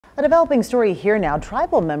A developing story here now.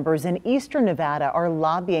 Tribal members in eastern Nevada are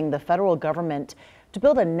lobbying the federal government to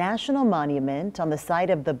build a national monument on the site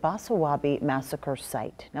of the Basin massacre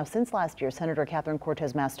site. Now, since last year, Senator Catherine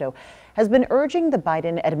Cortez Masto has been urging the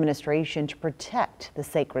Biden administration to protect the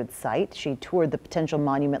sacred site. She toured the potential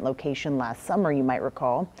monument location last summer, you might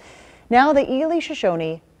recall. Now, the Ely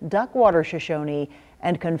Shoshone, Duckwater Shoshone,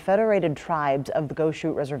 and Confederated tribes of the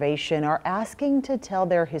Goshute Reservation are asking to tell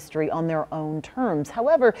their history on their own terms.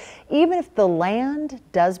 However, even if the land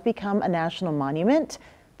does become a national monument,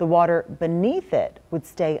 the water beneath it would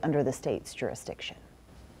stay under the state's jurisdiction.